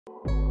Hello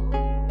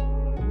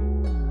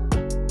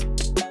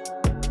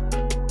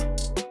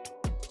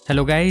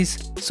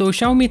guys, so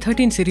Xiaomi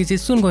 13 series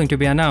is soon going to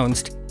be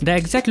announced. The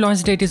exact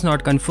launch date is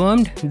not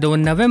confirmed, though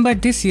November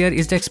this year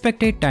is the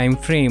expected time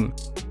frame.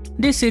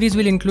 This series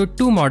will include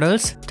two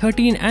models,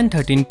 13 and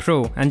 13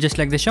 Pro, and just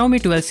like the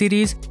Xiaomi 12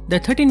 series, the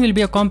 13 will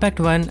be a compact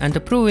one and the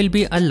Pro will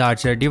be a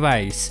larger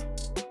device.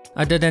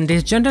 Other than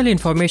this general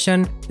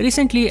information,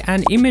 recently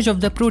an image of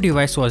the Pro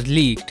device was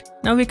leaked.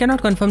 Now we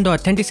cannot confirm the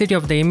authenticity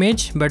of the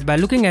image, but by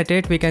looking at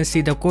it we can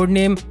see the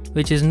codename,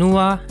 which is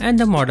Nua, and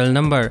the model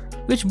number,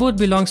 which both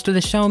belongs to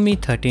the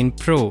Xiaomi 13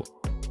 Pro.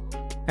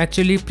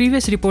 Actually,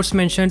 previous reports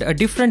mentioned a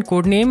different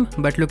codename,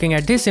 but looking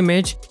at this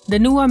image, the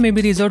Nua may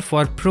be reserved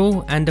for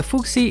Pro and the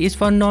Fuxi is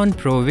for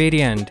non-Pro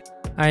variant.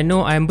 I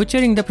know I am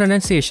butchering the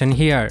pronunciation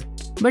here.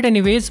 But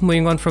anyways,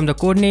 moving on from the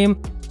codename,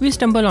 we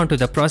stumble onto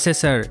the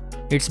processor.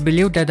 It's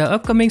believed that the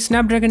upcoming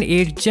Snapdragon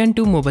 8 Gen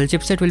 2 mobile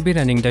chipset will be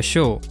running the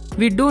show.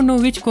 We don't know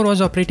which core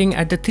was operating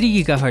at the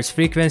 3 GHz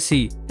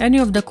frequency. Any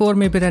of the core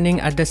may be running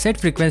at the set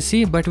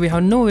frequency, but we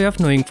have no way of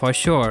knowing for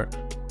sure.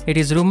 It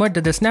is rumored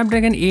that the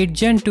Snapdragon 8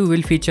 Gen 2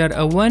 will feature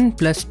a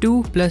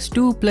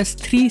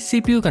 1+2+2+3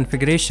 CPU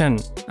configuration,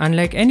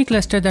 unlike any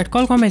cluster that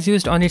Qualcomm has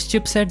used on its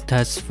chipset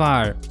thus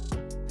far.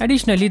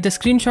 Additionally, the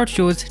screenshot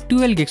shows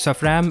 12 GB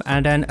of RAM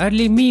and an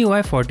early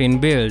MIUI 14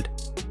 build.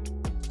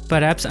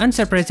 Perhaps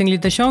unsurprisingly,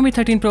 the Xiaomi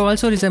 13 Pro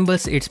also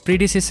resembles its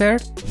predecessor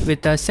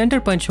with a center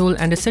punch hole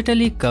and a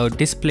subtly curved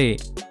display.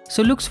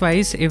 So looks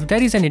wise, if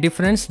there is any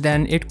difference,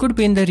 then it could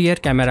be in the rear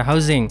camera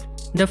housing.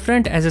 The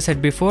front, as I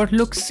said before,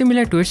 looks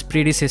similar to its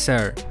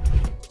predecessor.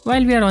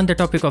 While we are on the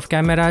topic of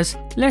cameras,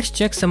 let's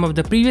check some of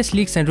the previous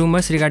leaks and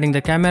rumors regarding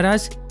the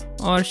cameras,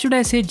 or should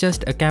I say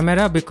just a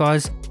camera,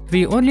 because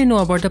we only know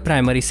about the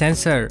primary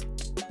sensor.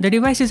 The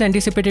device is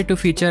anticipated to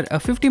feature a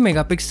 50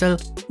 megapixel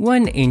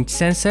 1-inch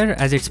sensor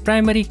as its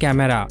primary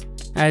camera,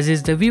 as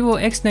is the Vivo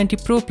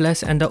X90 Pro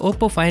Plus and the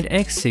Oppo Find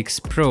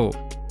X6 Pro.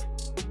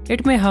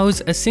 It may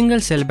house a single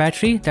cell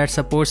battery that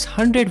supports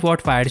 100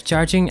 watt wired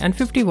charging and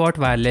 50 watt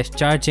wireless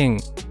charging.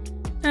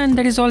 And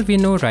that is all we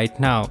know right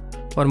now.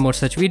 For more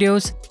such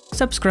videos,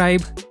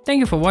 subscribe. Thank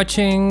you for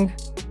watching.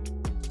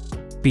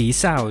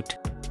 Peace out.